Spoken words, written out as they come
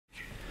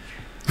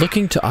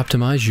Looking to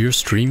optimize your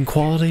stream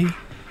quality?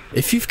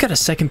 If you've got a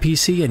second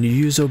PC and you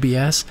use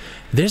OBS,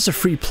 there's a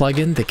free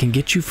plugin that can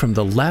get you from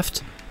the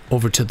left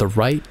over to the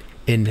right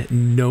in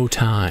no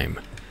time.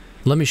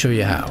 Let me show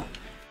you how.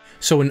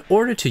 So in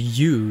order to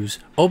use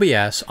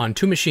OBS on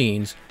two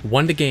machines,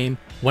 one to game,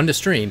 one to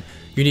stream,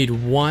 you need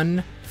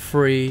one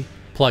free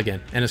plugin,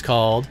 and it's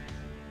called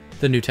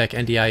the NewTek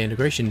NDI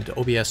integration to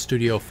OBS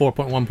Studio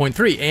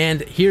 4.1.3.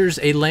 And here's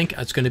a link.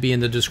 It's going to be in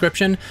the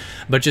description,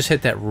 but just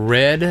hit that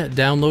red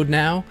download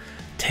now,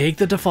 take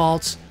the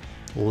defaults,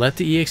 let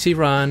the exe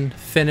run,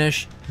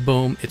 finish,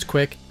 boom, it's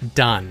quick,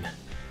 done.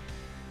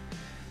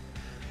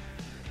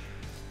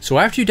 So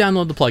after you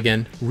download the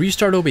plugin,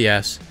 restart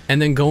OBS,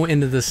 and then go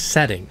into the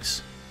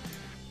settings.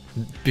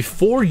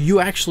 Before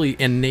you actually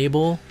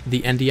enable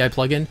the NDI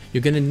plugin,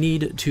 you're going to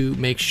need to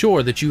make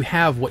sure that you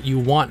have what you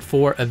want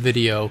for a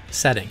video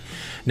setting.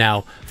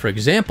 Now, for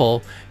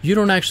example, you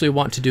don't actually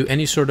want to do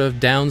any sort of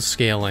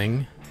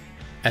downscaling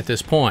at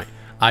this point.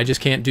 I just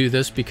can't do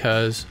this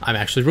because I'm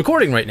actually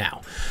recording right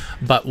now.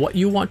 But what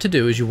you want to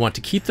do is you want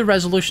to keep the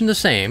resolution the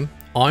same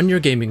on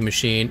your gaming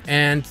machine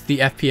and the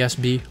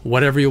FPS be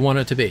whatever you want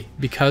it to be.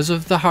 Because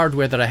of the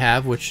hardware that I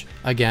have, which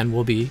again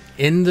will be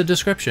in the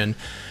description,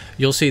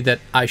 you'll see that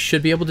I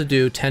should be able to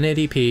do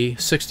 1080p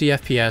 60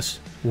 FPS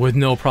with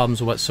no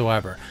problems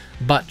whatsoever.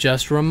 But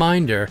just a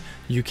reminder,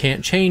 you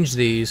can't change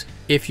these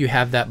if you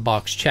have that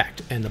box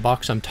checked. And the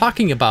box I'm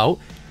talking about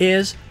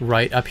is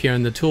right up here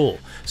in the tool.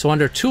 So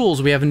under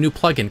tools, we have a new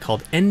plugin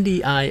called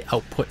NDI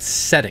Output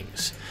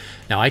Settings.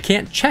 Now I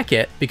can't check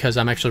it because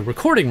I'm actually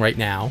recording right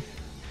now,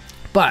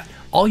 but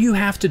all you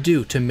have to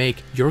do to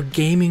make your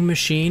gaming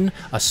machine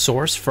a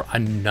source for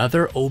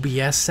another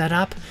OBS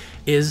setup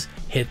is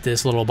hit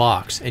this little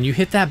box. And you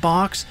hit that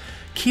box,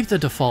 keep the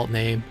default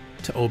name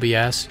to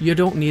OBS. You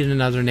don't need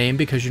another name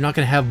because you're not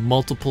going to have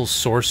multiple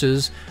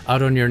sources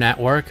out on your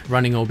network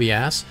running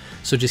OBS.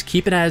 So just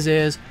keep it as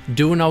is,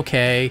 doing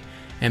okay,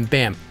 and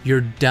bam,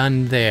 you're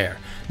done there.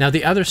 Now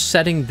the other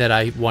setting that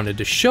I wanted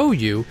to show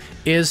you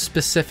is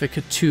specific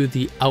to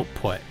the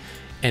output.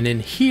 And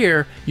in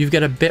here, you've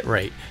got a bit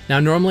rate.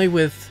 Now normally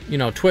with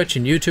Twitch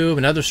and YouTube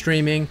and other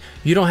streaming,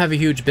 you don't have a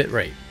huge bit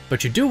rate,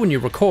 but you do when you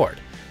record.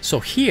 So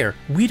here,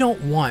 we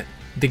don't want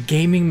the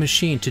gaming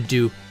machine to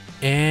do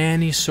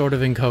any sort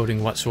of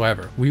encoding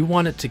whatsoever. We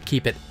want it to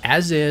keep it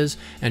as is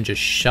and just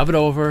shove it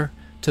over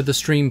to the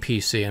stream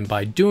PC. And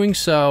by doing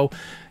so,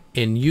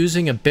 in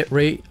using a bit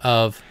rate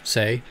of,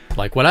 say,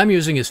 like what I'm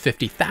using is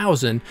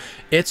 50,000,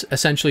 it's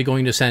essentially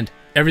going to send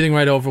everything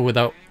right over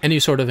without any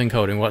sort of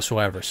encoding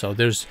whatsoever. So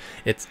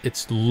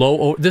it's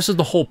low. This is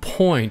the whole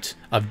point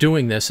of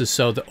doing this, is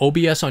so the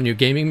OBS on your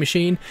gaming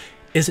machine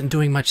isn't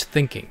doing much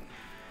thinking.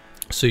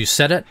 So you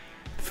set it,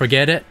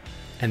 forget it,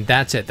 and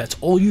that's it. That's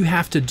all you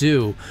have to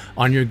do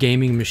on your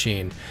gaming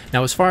machine.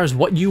 Now, as far as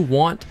what you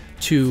want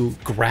to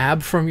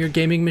grab from your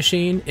gaming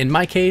machine, in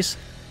my case,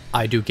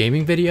 I do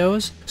gaming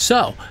videos.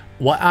 So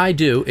what I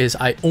do is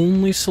I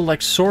only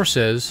select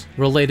sources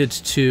related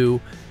to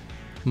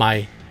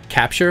my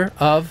capture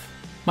of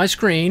my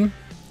screen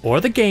or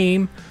the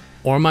game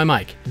or my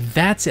mic.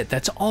 That's it.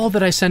 That's all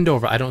that I send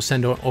over. I don't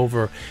send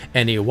over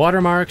any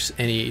watermarks,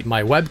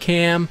 my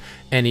webcam,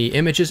 any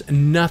images,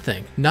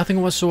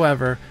 nothing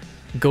whatsoever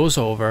goes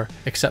over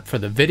except for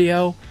the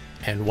video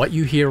and what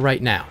you hear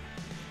right now.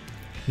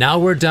 Now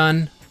we're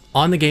done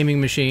on the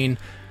gaming machine.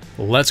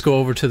 Let's go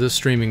over to the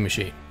streaming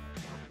machine.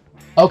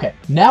 Okay,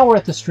 now we're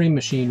at the stream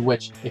machine,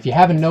 which if you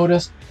haven't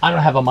noticed, I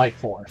don't have a mic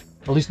for,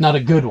 at least not a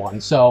good one.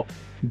 So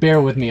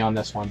bear with me on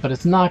this one, but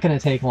it's not going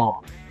to take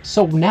long.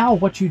 So now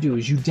what you do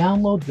is you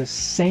download the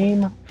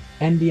same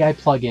NDI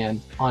plugin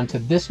onto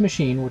this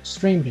machine, which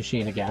stream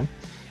machine again.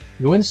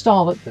 You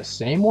install it the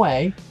same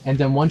way, and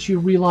then once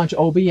you relaunch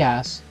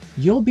OBS,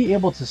 you'll be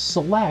able to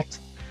select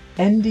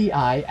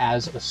NDI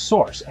as a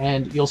source.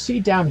 And you'll see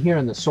down here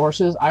in the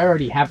sources, I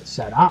already have it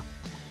set up.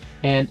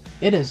 And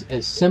it is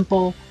as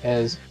simple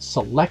as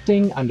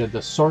selecting under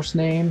the source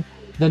name,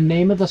 the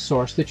name of the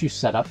source that you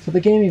set up for the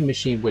gaming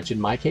machine, which in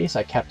my case,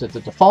 I kept at the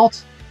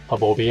default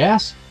of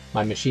OBS.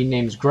 My machine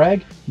name's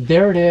Greg.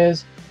 There it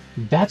is.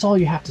 That's all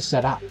you have to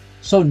set up.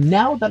 So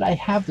now that I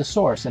have the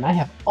source and I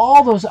have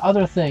all those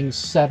other things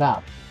set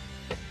up,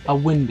 a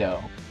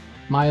window,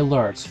 my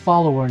alerts,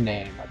 follower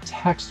name, a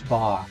text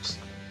box,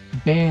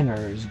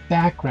 banners,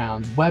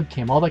 backgrounds,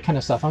 webcam, all that kind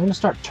of stuff, I'm going to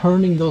start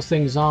turning those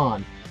things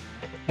on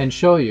and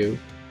show you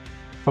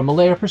from a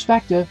layer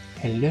perspective.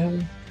 Hello.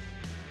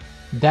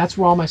 That's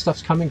where all my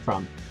stuff's coming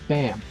from.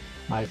 Bam.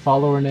 My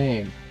follower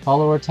name,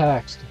 follower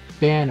text,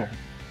 banner,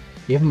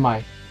 even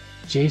my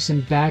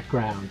JSON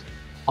background.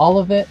 All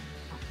of it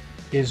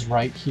is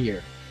right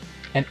here.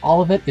 And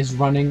all of it is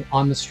running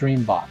on the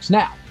stream box.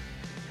 Now,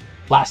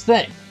 last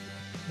thing.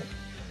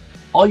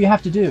 All you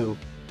have to do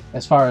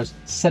as far as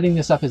setting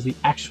this up as the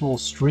actual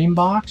stream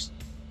box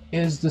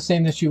is the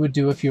same that you would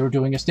do if you were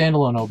doing a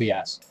standalone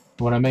OBS.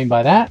 What I mean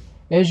by that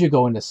is you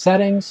go into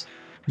settings,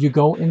 you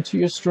go into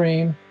your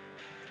stream,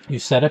 you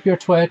set up your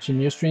Twitch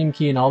and your stream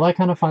key and all that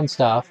kind of fun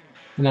stuff.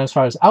 And then as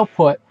far as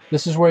output,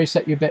 this is where you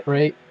set your bit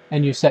rate.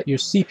 and you set your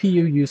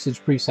CPU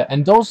usage preset.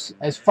 And those,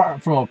 as far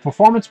from a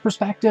performance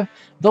perspective,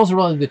 those are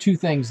really the two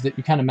things that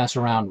you kind of mess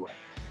around with.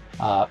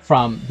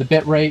 From the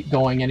bit rate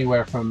going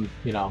anywhere from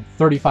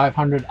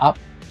 3500 up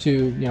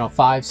to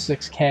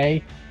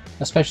 5-6K,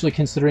 especially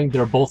considering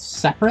they're both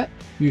separate,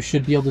 you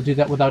should be able to do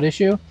that without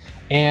issue.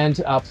 And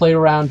play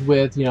around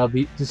with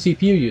the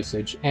CPU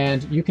usage,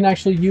 and you can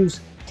actually use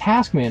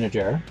Task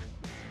Manager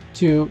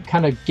to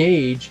kind of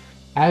gauge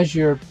as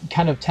you're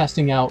kind of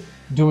testing out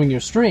doing your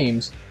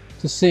streams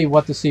to see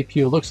what the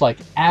CPU looks like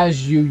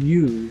as you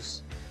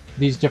use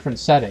these different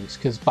settings,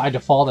 because by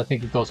default I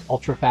think it goes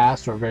ultra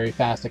fast or very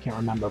fast, I can't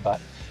remember, but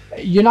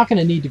you're not going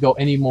to need to go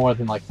any more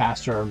than like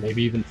faster or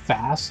maybe even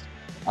fast,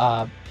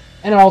 and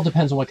it all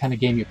depends on what kind of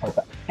game you play.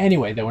 But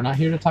anyway, though, we're not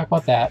here to talk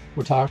about that.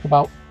 We're talking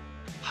about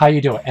how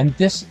you do it, and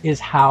this is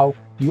how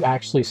you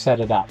actually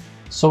set it up.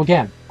 So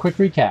again, quick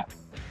recap: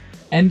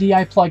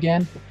 NDI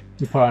plugin,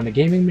 you put it on a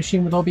gaming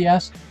machine with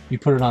OBS, you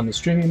put it on the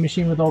streaming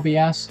machine with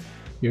OBS.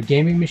 Your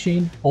gaming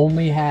machine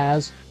only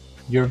has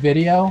your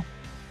video,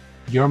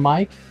 your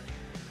mic.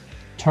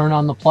 Turn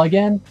on the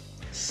plugin,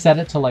 set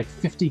it to like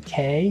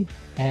 50K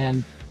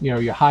and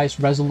your highest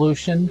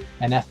resolution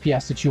and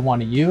FPS that you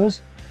want to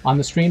use. On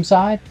the stream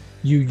side,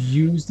 you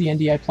use the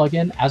NDI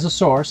plugin as a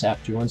source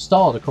after you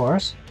install it, of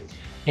course,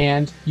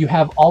 and you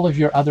have all of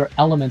your other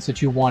elements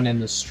that you want in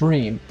the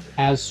stream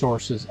as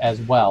sources as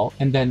well.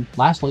 And then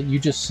lastly, you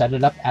just set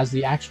it up as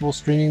the actual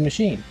streaming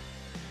machine.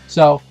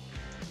 So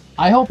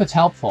I hope it's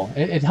helpful.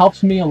 It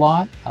helps me a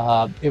lot.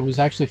 It was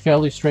actually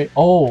fairly straight.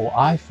 Oh,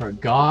 I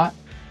forgot.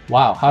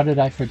 Wow, how did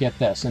I forget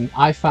this? And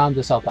I found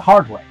this out the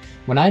hard way.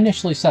 When I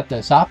initially set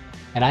this up,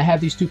 and I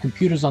had these two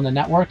computers on the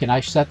network, and I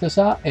set this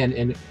up, and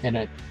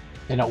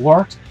it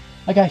worked,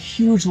 I got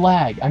huge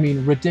lag. I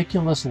mean,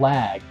 ridiculous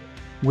lag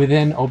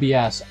within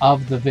OBS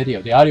of the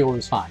video. The audio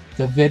was fine.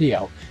 The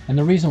video. And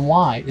the reason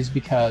why is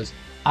because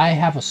I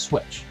have a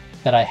switch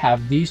that I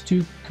have these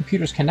two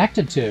computers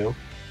connected to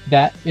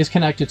that is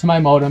connected to my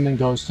modem and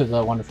goes to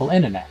the wonderful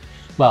internet.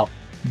 Well,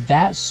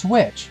 that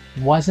switch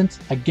wasn't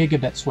a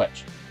gigabit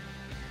switch.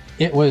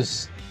 It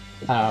was,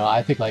 I don't know,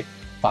 I think like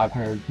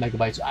 500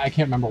 megabytes. I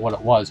can't remember what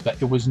it was, but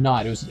it was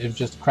not. It was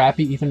just a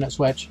crappy Ethernet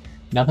switch,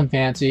 nothing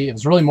fancy. It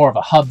was really more of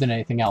a hub than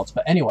anything else.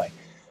 But anyway,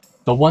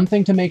 the one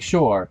thing to make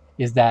sure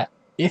is that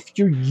if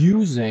you're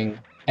using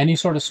any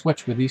sort of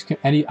switch with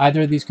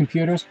either of these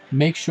computers,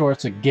 make sure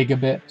it's a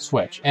gigabit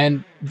switch.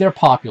 And they're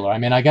popular. I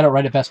mean, I got it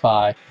right at Best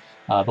Buy.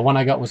 The one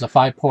I got was a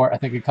 5-port. I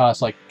think it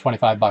cost like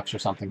 25 bucks or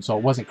something, so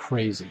it wasn't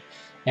crazy.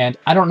 And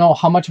I don't know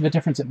how much of a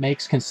difference it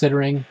makes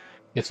considering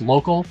it's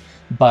local,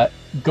 but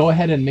go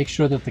ahead and make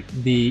sure that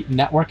the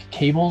network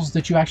cables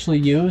that you actually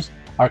use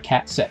are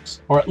Cat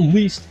 6, or at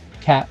least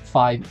Cat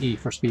 5e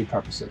for speed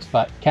purposes.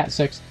 But Cat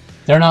 6,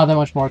 they're not that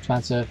much more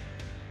expensive.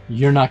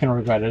 You're not going to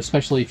regret it,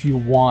 especially if you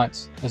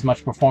want as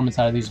much performance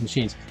out of these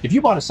machines. If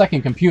you bought a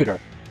second computer,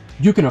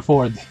 you can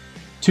afford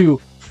 2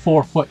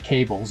 4-foot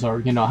cables,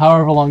 or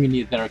however long you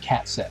need, that are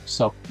Cat 6.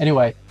 So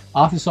anyway,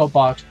 off the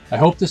soapbox. I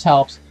hope this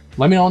helps.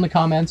 Let me know in the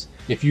comments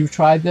if you've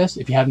tried this.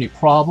 If you have any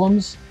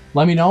problems,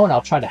 let me know and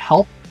I'll try to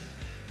help.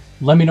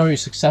 Let me know your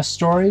success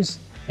stories,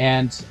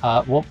 and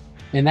well,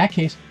 in that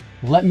case,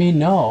 let me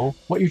know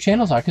what your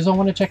channels are, because I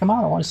want to check them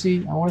out. I want to see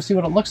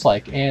what it looks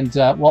like. And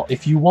well,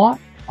 if you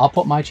want, I'll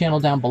put my channel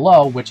down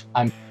below, which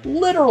I'm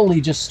literally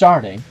just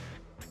starting,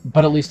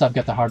 but at least I've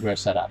got the hardware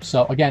set up.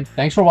 So again,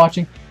 thanks for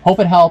watching. Hope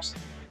it helps,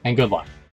 and good luck.